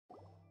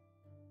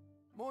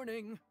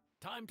Morning.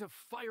 Time to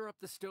fire up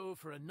the stove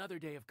for another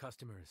day of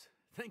customers.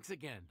 Thanks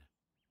again.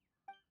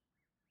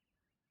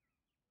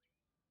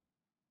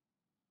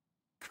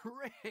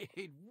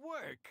 Great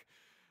work!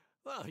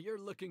 Well, you're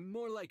looking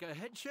more like a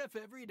head chef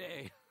every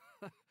day.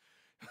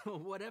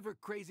 Whatever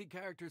crazy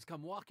characters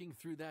come walking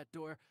through that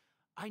door,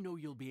 I know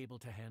you'll be able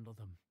to handle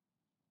them.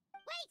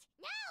 Wait!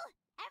 No!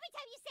 Every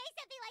time you say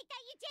something like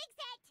that, you jinx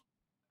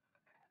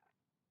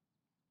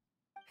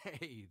it!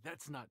 Hey,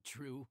 that's not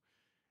true.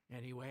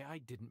 Anyway, I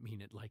didn't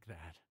mean it like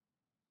that.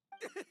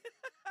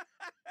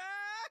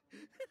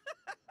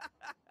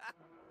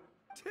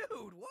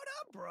 Dude, what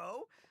up,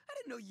 bro? I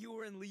didn't know you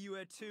were in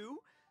liyue too.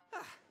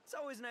 It's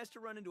always nice to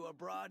run into a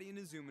broad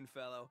inazuma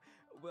fellow.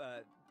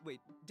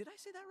 Wait, did I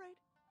say that right?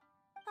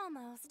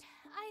 Almost.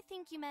 I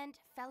think you meant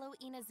fellow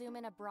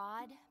Inazuman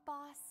abroad,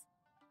 boss.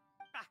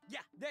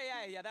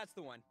 Yeah, that's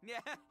the one. Yeah,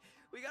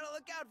 we gotta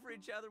look out for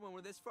each other when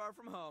we're this far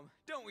from home,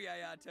 don't we,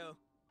 Ayato?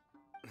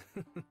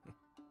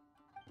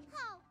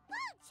 Oh,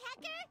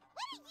 Bullchecker!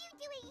 What are you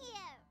doing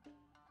here?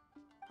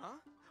 Huh?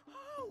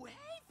 Oh,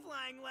 hey,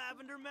 flying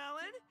lavender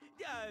melon!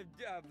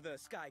 The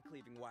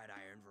sky-cleaving white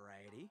iron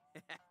variety.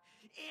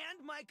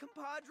 And my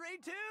compadre,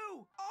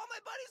 too! All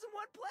my buddies in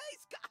one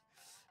place! God,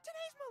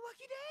 today's my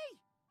lucky day!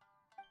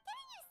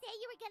 Didn't you say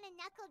you were gonna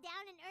knuckle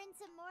down and earn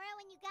some more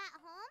when you got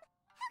home?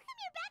 How come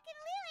you're back in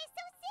liyue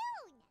so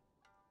soon?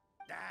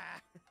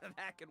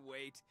 That can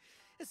wait.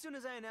 As soon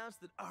as I announce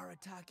that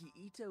Arataki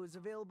Itto is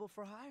available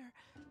for hire,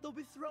 they'll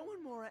be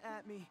throwing Mora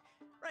at me.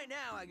 Right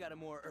now, I got a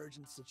more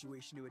urgent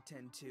situation to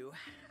attend to.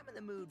 I'm in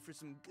the mood for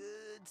some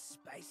good,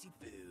 spicy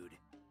food.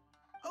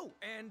 Oh,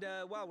 and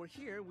while we're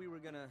here, we were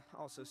gonna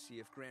also see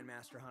if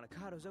Grandmaster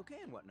Hanakado's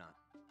okay and whatnot.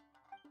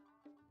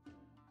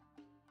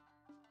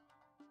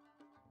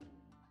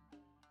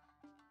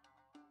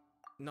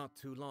 Not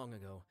too long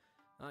ago,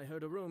 I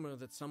heard a rumor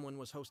that someone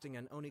was hosting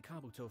an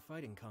Onikabuto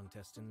fighting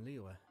contest in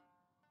liyue.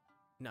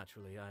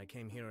 Naturally, I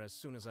came here as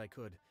soon as I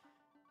could,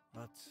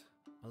 but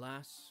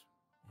alas,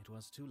 it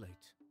was too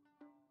late.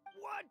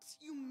 What?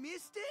 You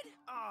missed it?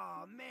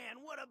 Aw,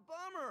 man, what a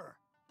bummer!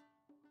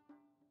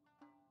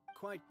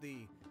 Quite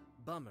the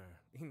bummer,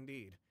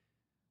 indeed.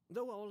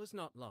 Though all is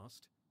not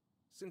lost.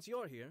 Since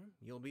you're here,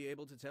 you'll be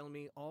able to tell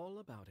me all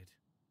about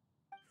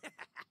it.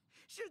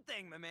 Sure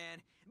thing, my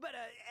man. But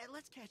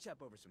let's catch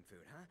up over some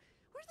food, huh?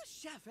 Where's the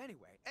chef,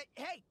 anyway?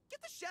 Hey,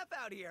 get the chef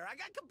out here! I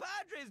got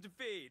compadres to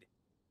feed!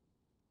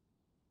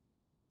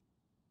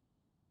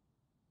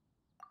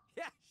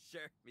 Yeah,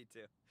 sure, me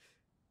too.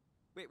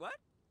 Wait, what?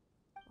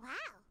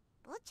 Wow,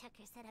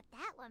 Bullchecker set up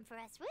that one for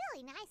us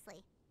really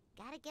nicely.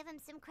 Gotta give him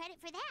some credit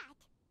for that.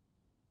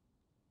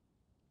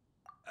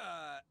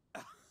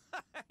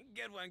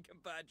 Good one,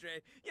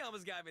 compadre. You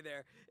almost got me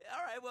there.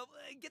 All right, well,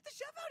 get the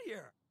chef out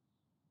here.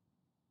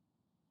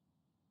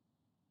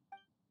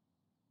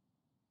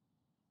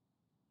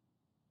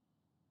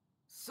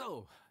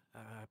 So,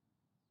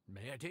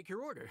 may I take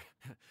your order?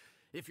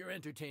 If you're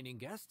entertaining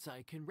guests,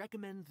 I can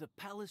recommend the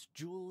palace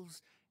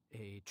jewels,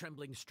 a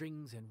trembling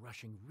strings and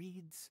rushing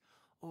reeds,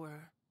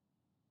 or...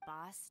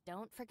 Boss,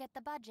 don't forget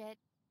the budget.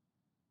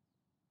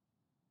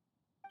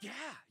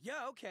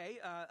 Yeah, okay.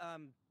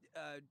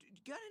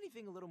 Got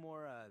anything a little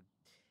more,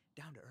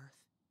 down to earth?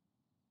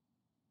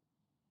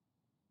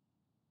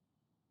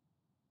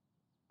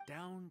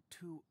 Down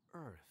to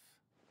earth.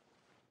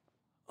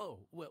 Oh,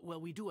 well,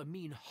 we do a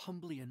mean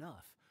humbly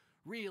enough.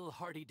 Real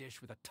hearty dish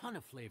with a ton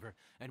of flavor,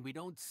 and we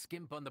don't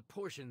skimp on the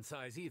portion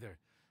size either.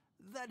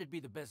 That'd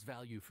be the best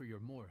value for your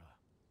Mora.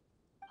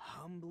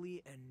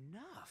 Humbly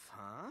enough,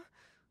 huh?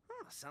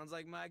 Oh, sounds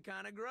like my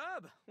kind of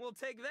grub. We'll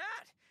take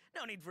that.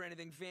 No need for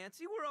anything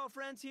fancy. We're all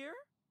friends here.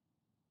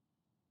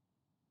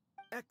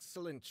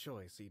 Excellent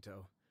choice,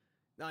 Itto.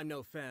 I'm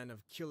no fan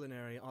of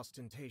culinary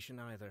ostentation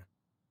either.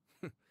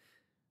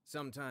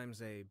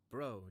 Sometimes a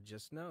bro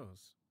just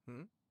knows,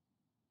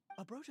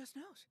 A bro just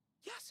knows.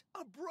 Yes,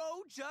 a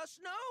bro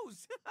just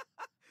knows.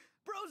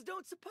 Bros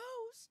don't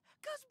suppose,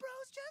 'cause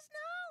bros just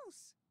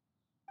knows.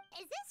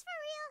 Is this for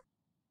real?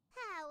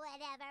 Oh,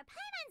 whatever.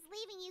 Paimon's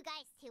leaving you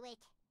guys to it.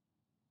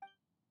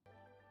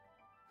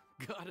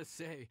 Gotta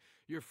say,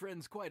 your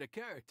friend's quite a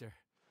character.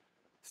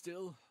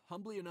 Still,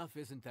 humbly enough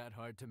isn't that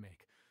hard to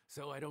make,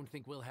 so I don't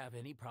think we'll have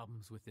any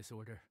problems with this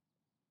order.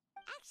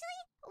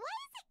 Actually, why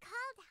is it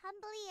called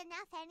humbly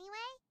enough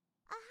anyway?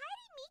 A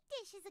hearty meat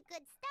dish is a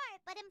good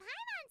start, but in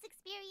Paimon's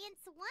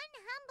experience, one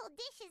humble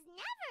dish is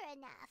never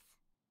enough.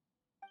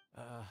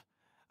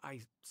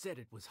 I said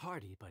it was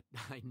hearty, but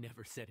I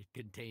never said it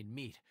contained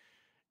meat.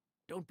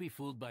 Don't be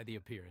fooled by the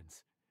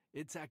appearance.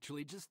 It's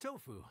actually just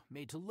tofu,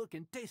 made to look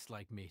and taste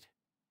like meat.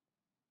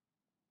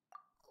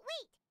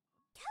 Wait,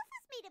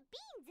 tofu's made of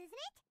beans, isn't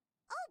it?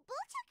 Oh,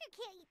 Bullchecker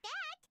can't eat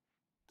that.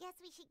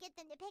 Guess we should get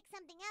them to pick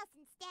something else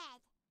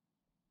instead.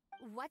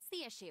 What's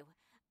the issue?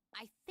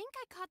 I think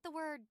I caught the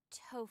word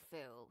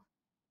tofu.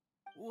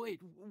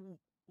 Wait,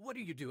 what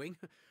are you doing?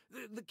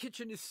 The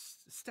kitchen is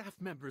staff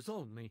members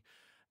only.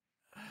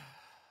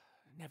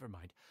 Never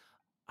mind.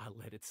 I'll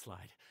let it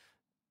slide.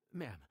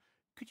 Ma'am,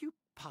 could you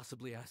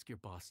possibly ask your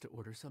boss to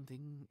order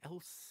something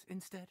else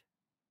instead?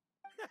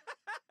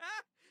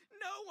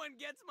 No one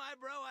gets my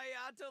bro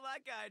Ayato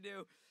like I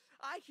do.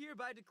 I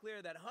hereby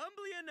declare that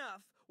Humbly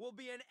Enough will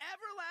be an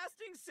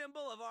everlasting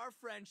symbol of our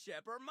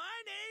friendship, or my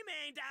name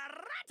ain't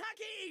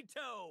Arataki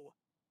Itto!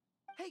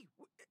 Hey,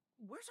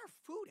 where's our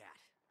food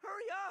at?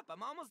 Hurry up,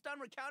 I'm almost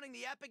done recounting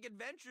the epic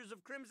adventures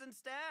of Crimson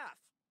Staff.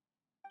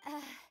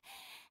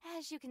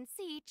 As you can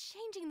see,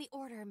 changing the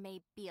order may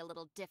be a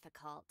little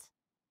difficult.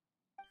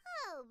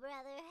 Oh,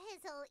 brother,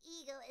 his whole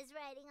ego is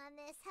riding on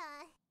this,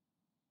 huh?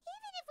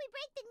 Even if we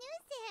break the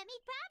news to him,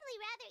 he'd probably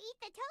rather eat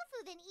the tofu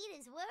than eat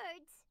his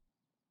words.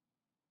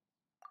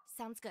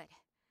 Sounds good.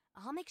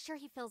 I'll make sure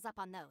he fills up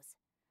on those.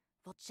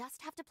 We'll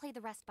just have to play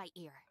the rest by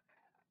ear.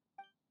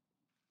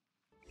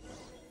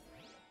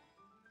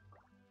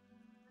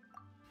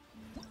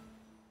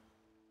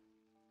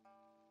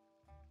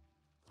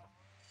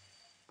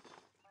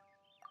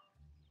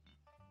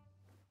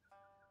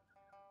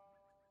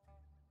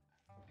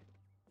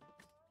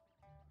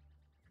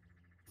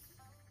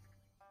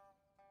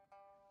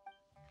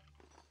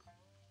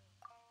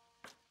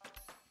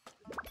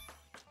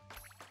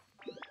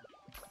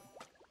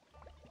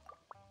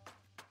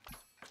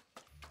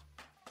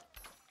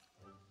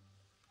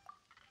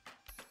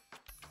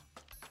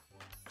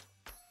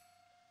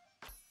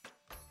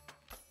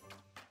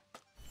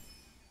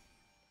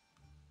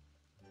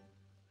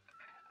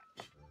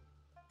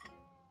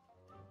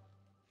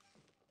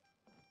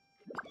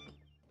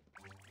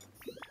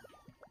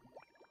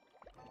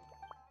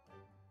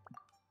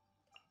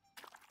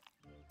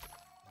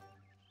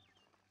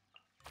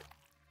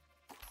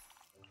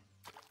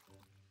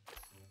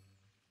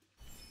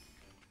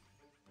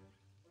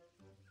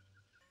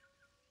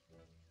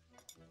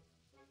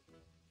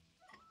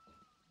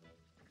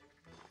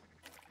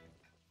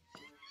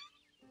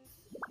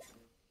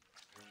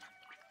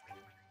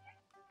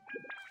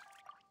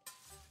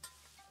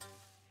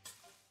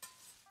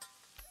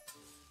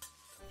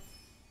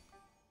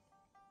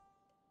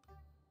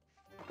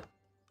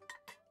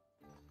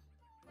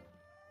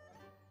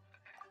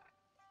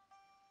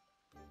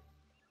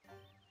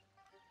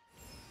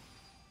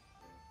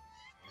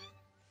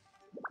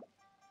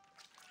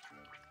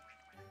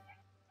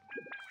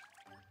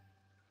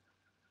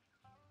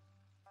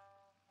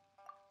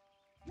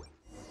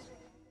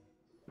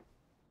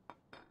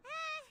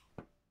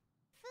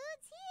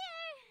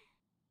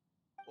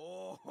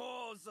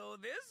 Oh, so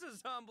this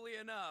is Humbly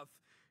Enough.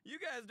 You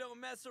guys don't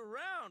mess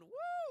around.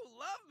 Woo!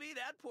 Love me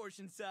that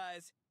portion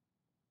size.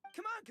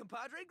 Come on,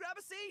 compadre, grab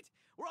a seat.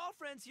 We're all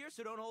friends here,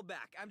 so don't hold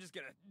back. I'm just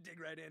gonna dig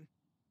right in.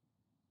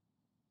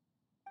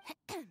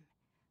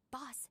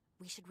 Boss,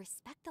 we should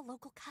respect the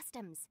local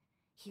customs.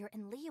 Here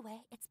in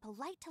Liyue, it's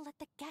polite to let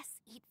the guests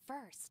eat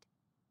first.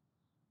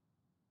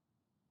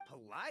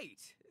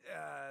 Polite?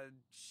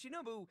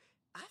 Shinobu,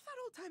 I thought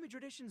old-timey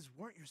traditions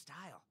weren't your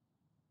style.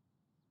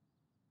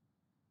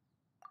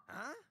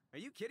 Huh? Are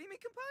you kidding me,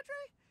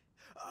 compadre?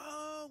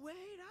 Oh, wait,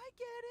 I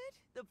get it.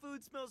 The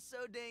food smells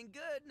so dang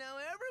good, now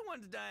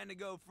everyone's dying to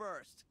go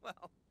first.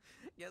 Well,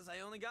 guess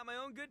I only got my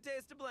own good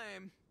taste to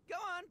blame. Go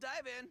on,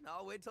 dive in.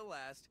 I'll wait till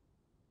last.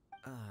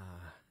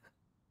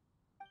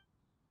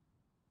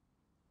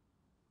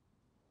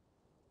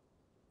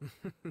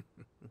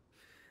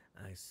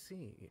 I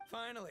see.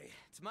 Finally,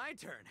 it's my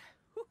turn.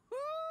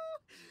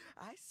 Woo-hoo!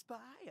 I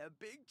spy a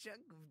big chunk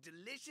of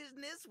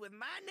deliciousness with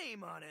my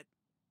name on it.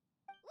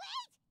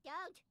 Wait!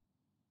 Don't!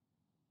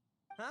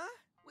 Huh?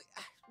 Wait,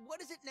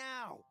 what is it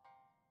now?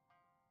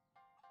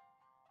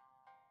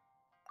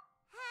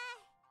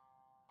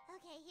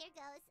 Okay, here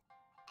goes.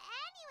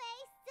 Anyway,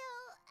 so,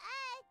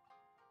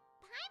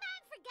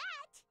 Paimon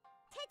forgot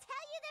to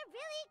tell you the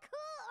really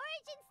cool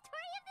origin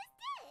story of this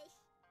dish.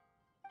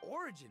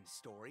 Origin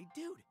story?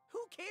 Dude,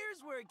 who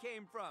cares where it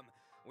came from?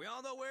 We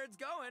all know where it's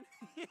going.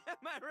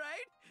 Am I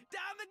right?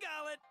 Down the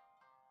gullet!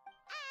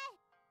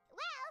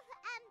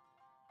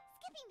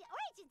 Skipping the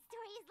origin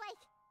story is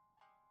like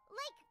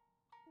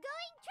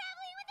going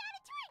traveling without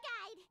a tour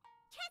guide.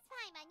 Trust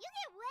Paimon, you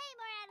get way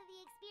more out of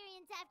the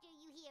experience after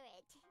you hear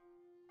it.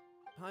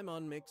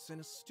 Paimon makes an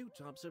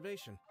astute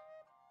observation.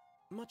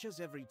 Much as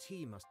every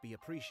tea must be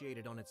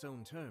appreciated on its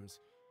own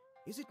terms,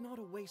 is it not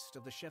a waste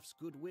of the chef's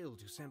goodwill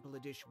to sample a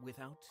dish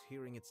without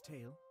hearing its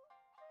tale?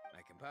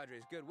 My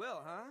compadre's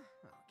goodwill, huh?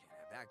 Well, can't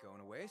have that going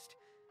to waste.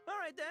 All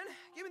right then,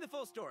 give me the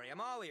full story.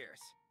 I'm all ears.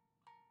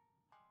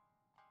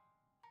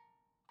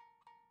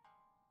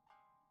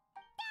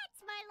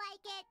 That's more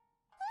like it.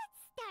 Let's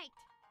start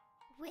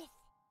with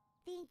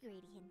the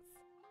ingredients.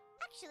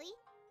 Actually,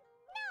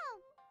 no.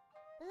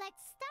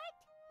 Let's start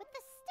with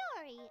the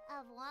story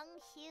of Wang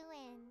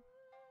Xuan,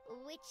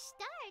 which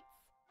starts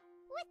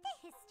with the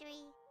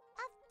history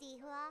of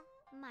Dihua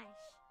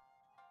Marsh.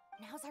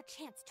 Now's our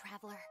chance,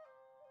 traveler.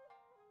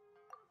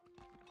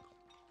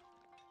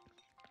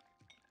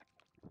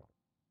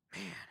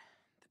 Man,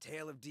 the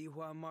tale of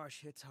Dihua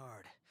Marsh hits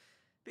hard.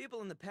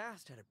 People in the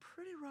past had it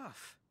pretty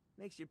rough.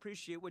 Makes you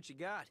appreciate what you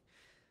got.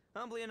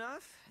 Humbly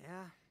enough,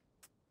 yeah,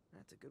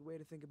 that's a good way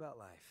to think about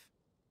life.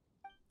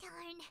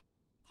 Darn,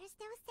 there's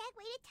no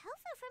segue to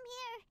tofu from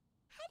here.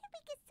 How did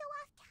we get so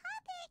off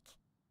topic?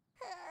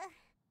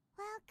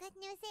 Well, good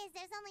news is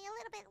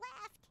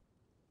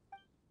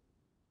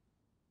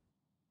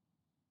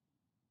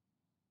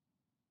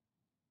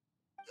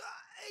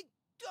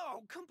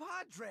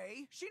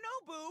compadre,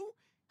 Shinobu,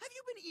 have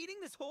you been eating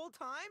this whole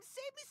time?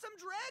 Save me some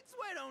dreads,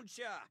 why don't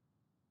ya?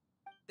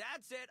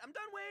 That's it, I'm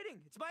done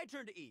waiting. It's my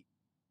turn to eat.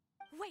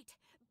 Wait,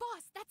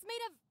 boss, that's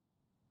made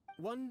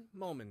of... One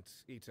moment,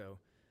 Itto.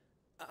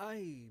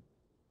 I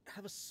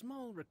have a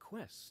small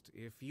request,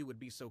 if you would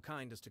be so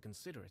kind as to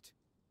consider it.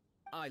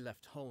 I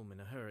left home in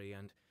a hurry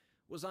and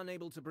was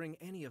unable to bring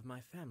any of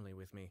my family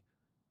with me.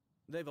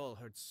 They've all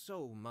heard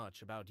so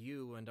much about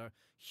you and are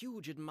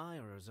huge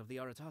admirers of the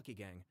Arataki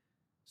gang,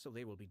 so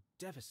they will be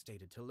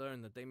devastated to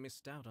learn that they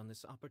missed out on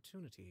this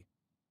opportunity.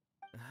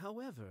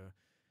 However,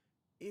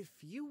 if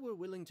you were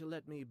willing to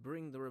let me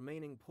bring the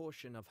remaining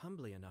portion of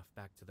Humbly Enough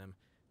back to them,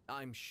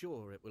 I'm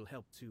sure it will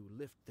help to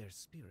lift their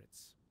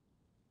spirits.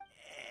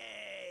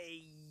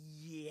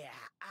 Yeah,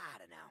 I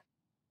don't know.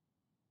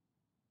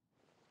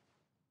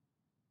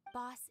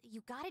 Boss,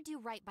 you gotta do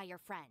right by your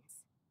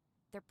friends.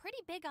 They're pretty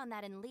big on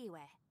that in liyue.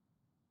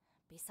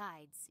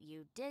 Besides,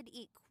 you did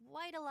eat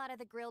quite a lot of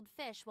the grilled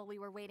fish while we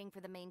were waiting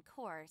for the main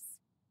course.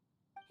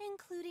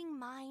 Including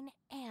mine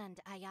and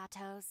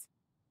Ayato's.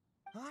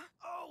 Huh?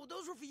 Oh,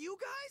 those were for you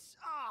guys?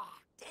 Ah,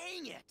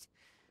 dang it!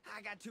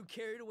 I got too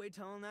carried away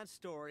telling that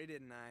story,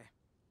 didn't I?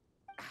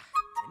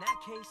 In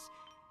that case,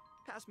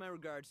 pass my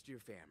regards to your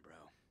fan, bro.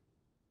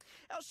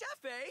 El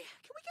Chefe,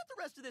 can we get the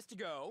rest of this to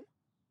go?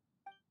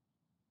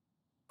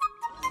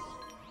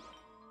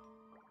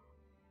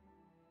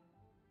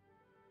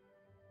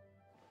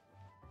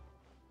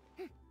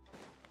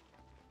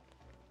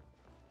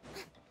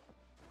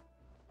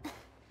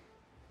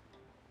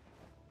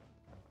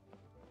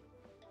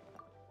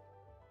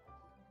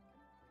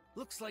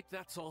 Looks like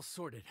that's all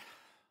sorted.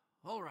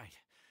 All right.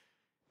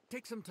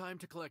 Take some time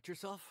to collect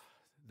yourself.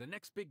 The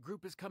next big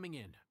group is coming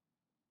in.